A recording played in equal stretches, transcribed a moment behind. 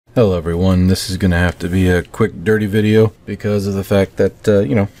Hello everyone, this is going to have to be a quick dirty video because of the fact that,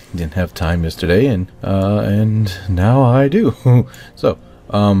 didn't have time yesterday and now I do. So,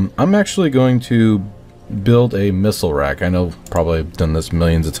 I'm actually going to build a missile rack. I know probably I've done this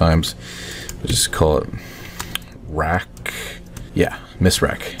millions of times, but just call it rack. Yeah, miss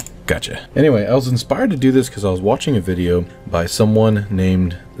rack. Gotcha. Anyway, I was inspired to do this because I was watching a video by someone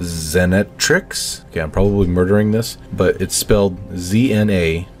named Zenetrix. Okay, I'm probably murdering this, but it's spelled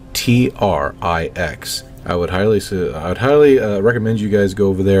Zenetrix. I would highly recommend you guys go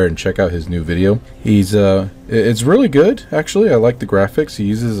over there and check out his new video. It's really good, actually. I like the graphics. He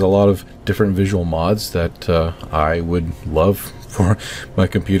uses a lot of different visual mods that I would love for my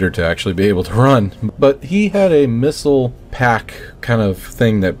computer to actually be able to run. But he had a missile pack kind of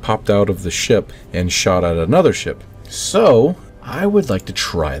thing that popped out of the ship and shot at another ship. So I would like to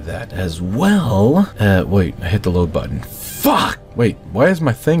try that as well. Wait, I hit the load button. Fuck! Wait, why is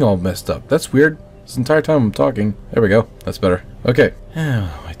my thing all messed up? That's weird. This entire time I'm talking. There we go. That's better. Okay.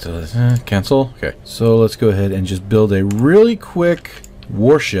 Wait till this. Cancel. Okay. So let's go ahead and just build a really quick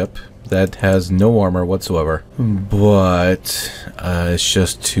warship that has no armor whatsoever. But it's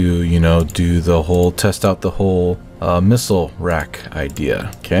just to, do the whole, test out the whole missile rack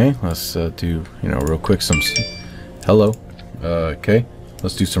idea. Okay. Let's do, real quick some... Hello. Okay.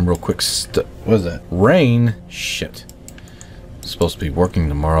 Let's do some real quick stuff. What is that? Rain? Shit. Supposed to be working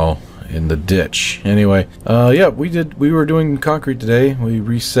tomorrow in the ditch. Anyway, yeah, we were doing concrete today. We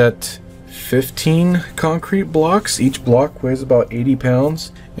reset 15 concrete blocks. Each block weighs about 80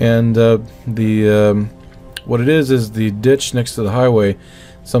 pounds. And what it is the ditch next to the highway.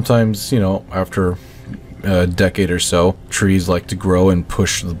 Sometimes, after a decade or so, trees like to grow and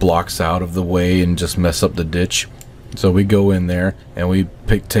push the blocks out of the way and just mess up the ditch. So we go in there and we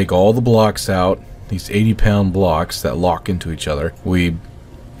take all the blocks out. These 80-pound blocks that lock into each other. We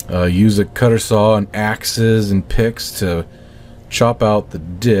use a cutter saw and axes and picks to chop out the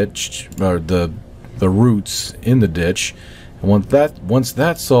ditch, or the roots in the ditch. And once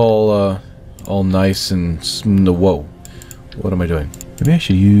that's all nice and whoa, what am I doing? Maybe I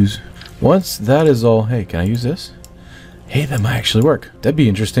should use. Once that is all, hey, can I use this? Hey, that might actually work. That'd be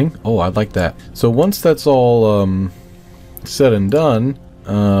interesting. Oh, I'd like that. So once that's all said and done,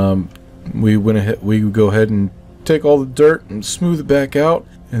 we go ahead and take all the dirt and smooth it back out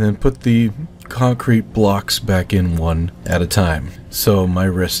and then put the concrete blocks back in one at a time. So my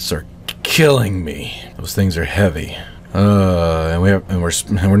wrists are killing me. Those things are heavy. And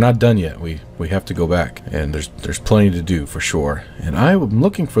we're not done yet. We have to go back, and there's plenty to do for sure. And I'm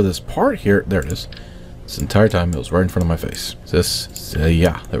looking for this part here. There it is. This entire time it was right in front of my face. Is this?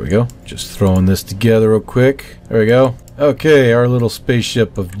 Yeah, there we go. Just throwing this together real quick. There we go. Okay, our little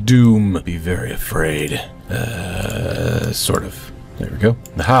spaceship of doom. Be very afraid. Sort of. There we go.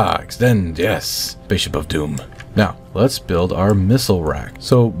 Aha, extend, yes. Spaceship of doom. Now, let's build our missile rack.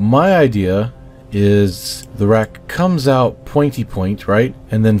 So my idea is the rack comes out pointy point, right?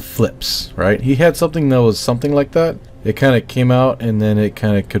 And then flips, right? He had something that was something like that. It kind of came out and then it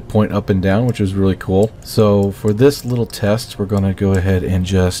kind of could point up and down, which was really cool. So for this little test, we're going to go ahead and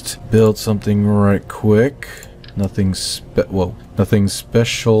just build something right quick. Nothing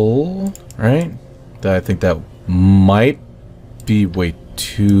special, right? I think that might be way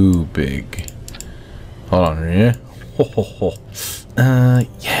too big. Hold on, yeah.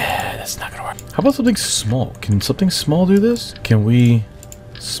 Yeah, that's not gonna work. How about something small? Can something small do this? Can we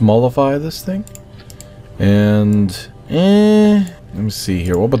smallify this thing? And let me see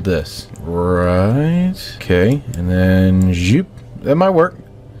here. What about this? Right. Okay, and then zoop. That might work.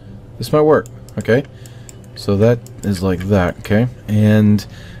 This might work. Okay. So that is like that, okay? And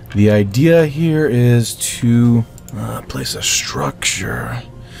the idea here is to place a structure.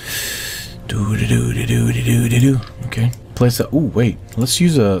 Okay. Place a... Ooh, wait. Let's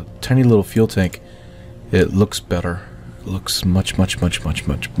use a tiny little fuel tank. It looks better. It looks much muy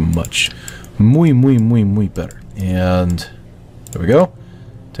better. And there we go.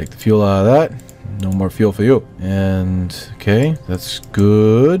 Take the fuel out of that. No more fuel for you. And, okay, that's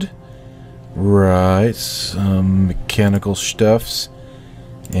good. Right, some mechanical stuffs.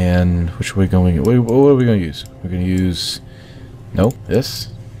 And which are we going? What are we going to use? We're going to use this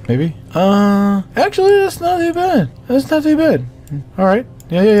maybe. Actually, that's not too bad. That's not too bad. All right.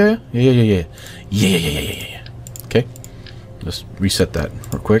 Yeah. Okay, just reset that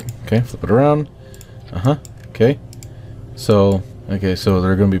real quick. Okay, flip it around. Okay. So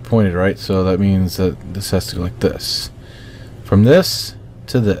they're going to be pointed, right? So that means that this has to go like this. From this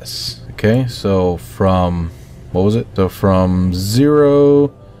to this. Okay, so from, what was it? So from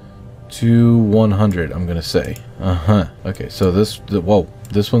 0 to 100, I'm gonna say. Okay, so this, whoa,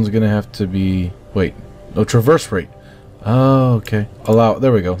 This one's gonna have to be, wait, no, traverse rate. Oh, okay. Allow,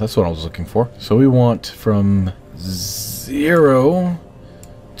 there we go. That's what I was looking for. So we want from 0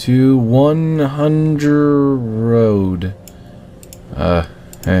 to 100 road.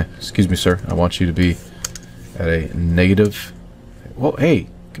 Excuse me, sir. I want you to be at a negative. Well, hey,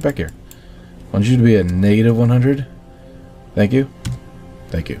 get back here. I want you to be at negative 100. Thank you.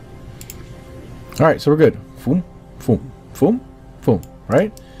 Thank you. All right, so we're good. Boom, boom, boom, boom.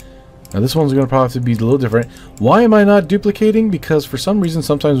 Right? Now this one's going to probably have to be a little different. Why am I not duplicating? Because for some reason,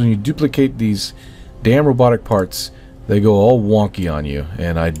 sometimes when you duplicate these damn robotic parts, they go all wonky on you,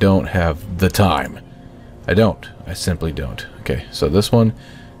 and I don't have the time. I don't. I simply don't. Okay, so this one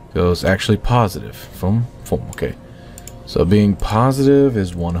goes actually positive. Boom, boom. Okay. So being positive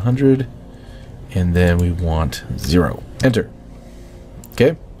is 100, and then we want 0. Enter.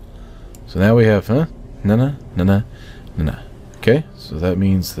 Okay. So now we have, na. Okay, so that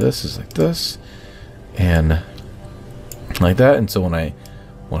means this is like this, and like that. And so when I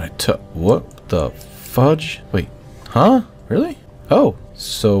took, what the fudge? Wait, huh? Really? Oh,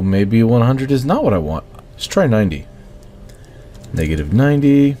 so maybe 100 is not what I want. Let's try 90. Negative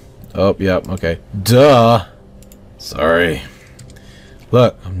 90. Oh, yeah, okay. Duh. Sorry.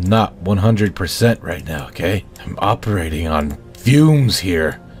 Look, I'm not 100% right now, okay? I'm operating on fumes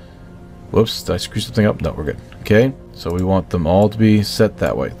here. Whoops, did I screw something up? No, we're good. Okay, so we want them all to be set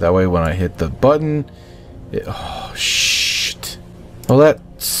that way. That way when I hit the button, oh, shit. Well, that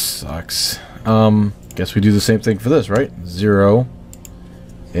sucks. Guess we do the same thing for this, right? 0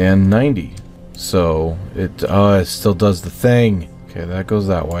 and 90. So it still does the thing. Okay, that goes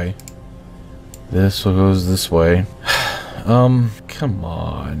that way. This goes this way. Come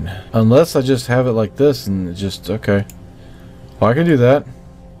on. Unless I just have it like this and it just, okay. Well, I can do that.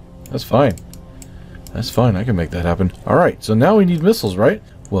 That's fine. That's fine. I can make that happen. All right. So now we need missiles, right?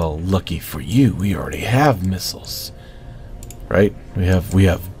 Well, lucky for you, we already have missiles, right? We have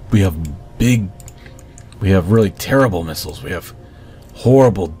really terrible missiles. We have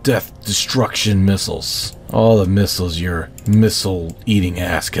horrible death destruction missiles. All the missiles your missile-eating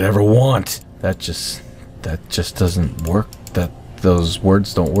ass could ever want. That just doesn't work. Those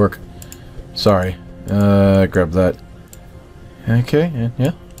words don't work. Sorry. Grab that. Okay.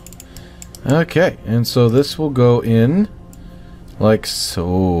 Yeah. Okay, and so this will go in like so.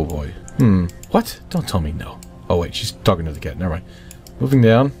 Oh boy. What? Don't tell me no. Oh wait, she's talking to the cat. Never mind. Moving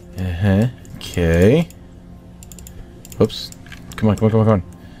down. Okay. Oops. Come on.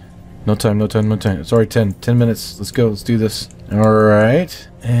 No time. It's already 10 minutes. Let's go. Let's do this. Alright.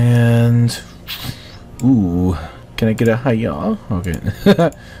 And ooh. Can I get a hiya? Okay.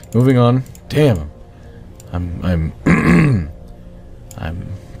 Moving on. Damn. I'm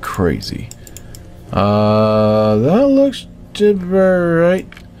crazy. That looks right.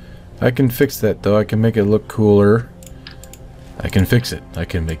 I can fix that though. I can make it look cooler. I can fix it. I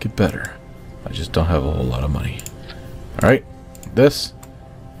can make it better. I just don't have a whole lot of money. Alright. This.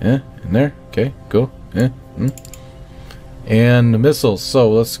 Yeah, in there. Okay, go. And the missiles. So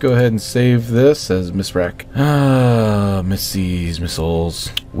let's go ahead and save this as Miss Rack. Miss these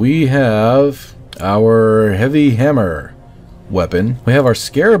missiles. We have our heavy hammer weapon. We have our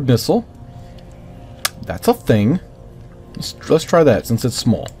scarab missile. That's a thing. Let's try that since it's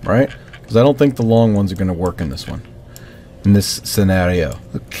small, right? Because I don't think the long ones are going to work in this one. In this scenario.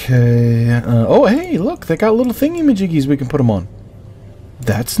 Okay. Oh, hey, look. They got little thingy-majiggies we can put them on.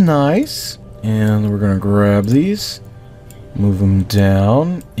 That's nice. And we're going to grab these. Move them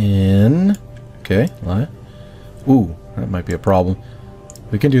down in. Okay. Ooh, that might be a problem.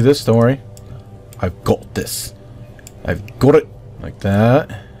 We can do this. Don't worry. I've got this. I've got it. Like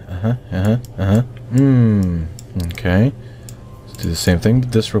that. Okay. Let's do the same thing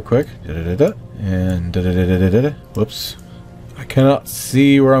with this real quick. And whoops. I cannot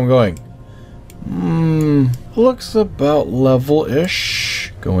see where I'm going. Looks about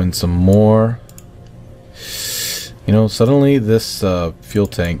level-ish. Go in some more. You know, suddenly this fuel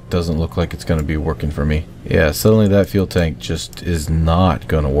tank doesn't look like it's going to be working for me. Yeah, suddenly that fuel tank just is not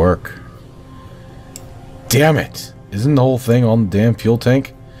going to work. Damn it! Isn't the whole thing on the damn fuel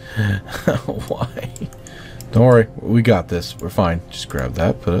tank? Why? Don't worry, we got this. We're fine. Just grab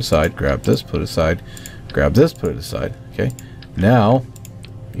that, put it aside. Grab this, put it aside. Grab this, put it aside. Okay. Now,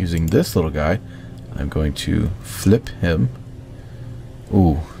 using this little guy, I'm going to flip him.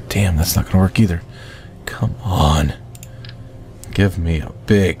 Ooh, damn, that's not going to work either. Come on. Give me a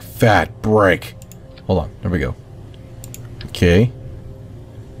big, fat break. Hold on. There we go. Okay.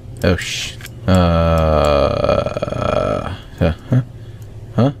 Oh,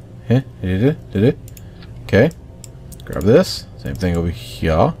 Did it? Okay. Grab this. Same thing over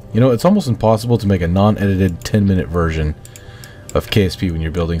here. You know, it's almost impossible to make a non-edited 10-minute version of KSP when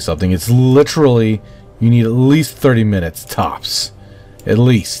you're building something. It's literally, you need at least 30 minutes tops. At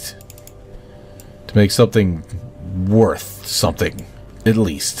least. To make something worth something. At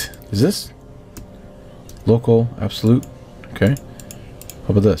least. Is this? Local, absolute. Okay. How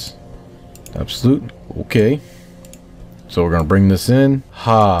about this? Absolute. Okay. So we're gonna bring this in.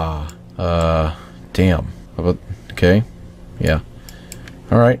 Damn. How about, okay. Yeah.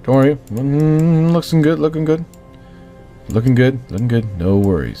 Alright, don't worry. Looking good, looking good. Looking good, looking good. No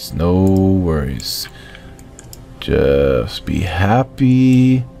worries, no worries. Just be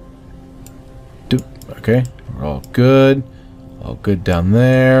happy. Okay, we're all good. All good down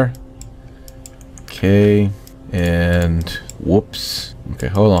there. Okay, and whoops. Okay,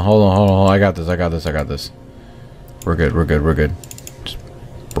 hold on. I got this. We're good. Just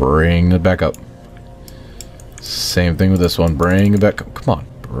bring it back up. Same thing with this one. Bring it back up. Come on,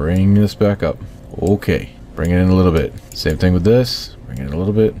 bring this back up. Okay, bring it in a little bit. Same thing with this. Bring it in a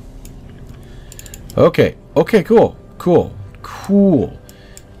little bit. Okay, cool.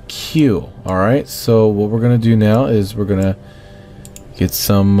 Alright, so what we're gonna do now is we're gonna get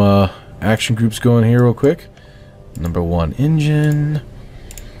some action groups going here real quick. Number 1, engine.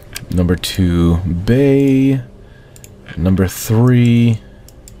 Number 2, bay. Number 3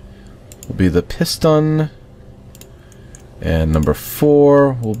 will be the piston. And number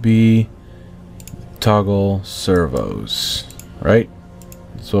 4 will be toggle servos. Right?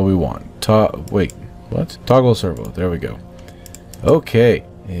 That's what we want. Wait, what? Toggle servo. There we go. Okay.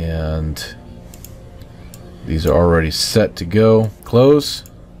 And these are already set to go. Close.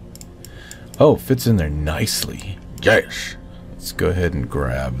 Oh, fits in there nicely. Yes. Let's go ahead and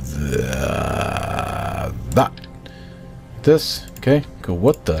grab that. This. Okay. Go.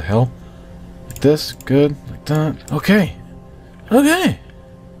 What the hell? Like this. Good. Like that. Okay. Okay.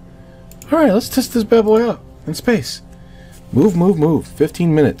 Alright, let's test this bad boy out in space. Move.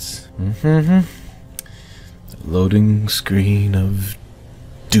 15 minutes. Loading screen of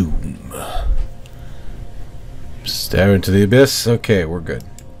doom. Stare into the abyss. Okay, we're good.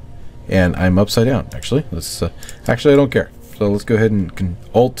 And I'm upside down, actually. Let's actually I don't care. So let's go ahead and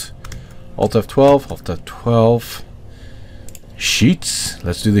Alt F12. Sheets.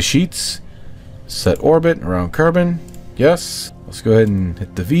 Let's do the sheets. Set orbit around carbon. Yes. Let's go ahead and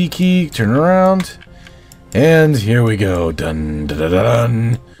hit the V key, turn around. And here we go. Dun dun dun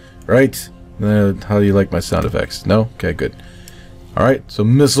dun. Right? How do you like my sound effects? No? Okay, good. Alright, so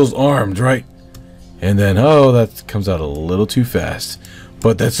missiles armed, right? And then, oh, that comes out a little too fast.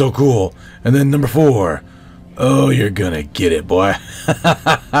 But that's so cool. And then number 4. Oh, you're gonna get it, boy.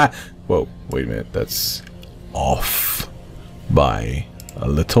 Whoa, wait a minute. That's off by a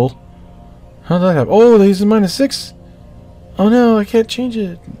little. How did that happen? Oh, they used -6. Oh no, I can't change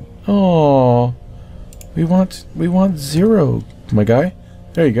it. Oh, we want 0, my guy.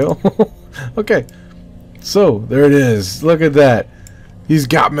 There you go. Okay, so there it is. Look at that. He's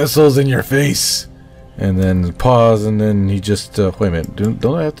got missiles in your face. And then pause, and then he just wait a minute.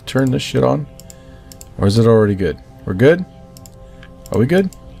 Don't I have to turn this shit on, or is it already good? We're good. Are we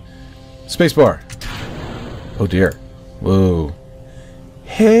good? Spacebar. Oh dear. Whoa.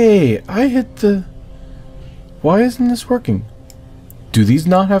 Hey, I hit the... Why isn't this working? Do these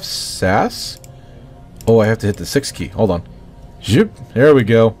not have SAS? Oh, I have to hit the 6 key. Hold on. Zip. There we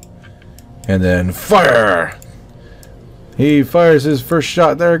go. And then fire! He fires his first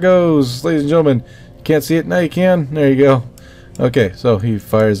shot. There it goes, ladies and gentlemen. Can't see it? Now you can. There you go. Okay, so he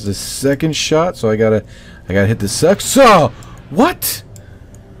fires the second shot. So I gotta hit the So what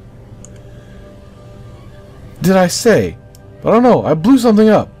did I say? I don't know. I blew something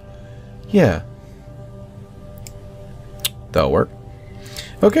up. Yeah. That'll work.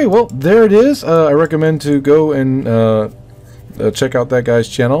 Okay, well, there it is. I recommend to go and check out that guy's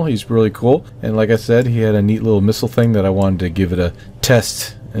channel. He's really cool. And like I said, he had a neat little missile thing that I wanted to give it a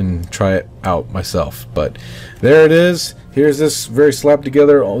test and try it out myself. But there it is. Here's this very slapped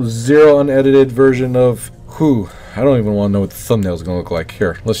together, 0 unedited version of... Whew. I don't even want to know what the thumbnail is going to look like.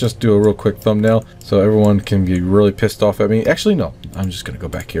 Here, let's just do a real quick thumbnail so everyone can be really pissed off at me. Actually, no. I'm just going to go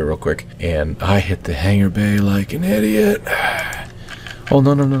back here real quick. And I hit the hangar bay like an idiot. Oh,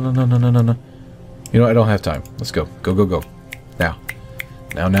 no. You know, I don't have time. Let's go. Go. Now.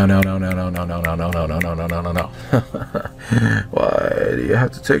 No. Why do you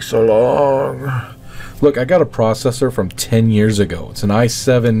have to take so long? Look, I got a processor from 10 years ago. It's an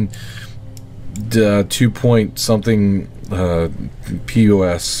i7 2 point something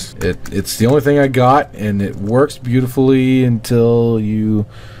POS. It's the only thing I got, and it works beautifully until you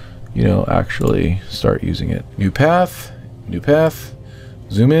know, actually start using it. New path, new path,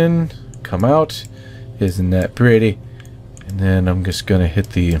 zoom in, come out. Isn't that pretty? And then I'm just gonna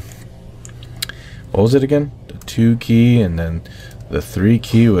hit the, what was it again? The 2 key and then the 3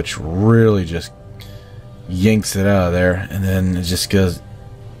 key, which really just yanks it out of there. And then it just goes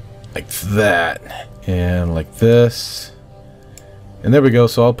like that and like this. And there we go.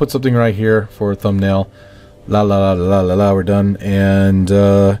 So I'll put something right here for a thumbnail. La la la la la la, we're done. And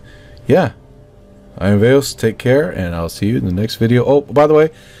yeah, I'm Veos, take care, and I'll see you in the next video. Oh, by the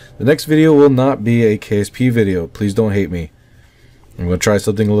way, the next video will not be a KSP video. Please don't hate me. I'm going to try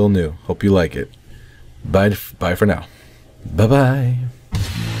something a little new. Hope you like it. Bye for now. Bye-bye.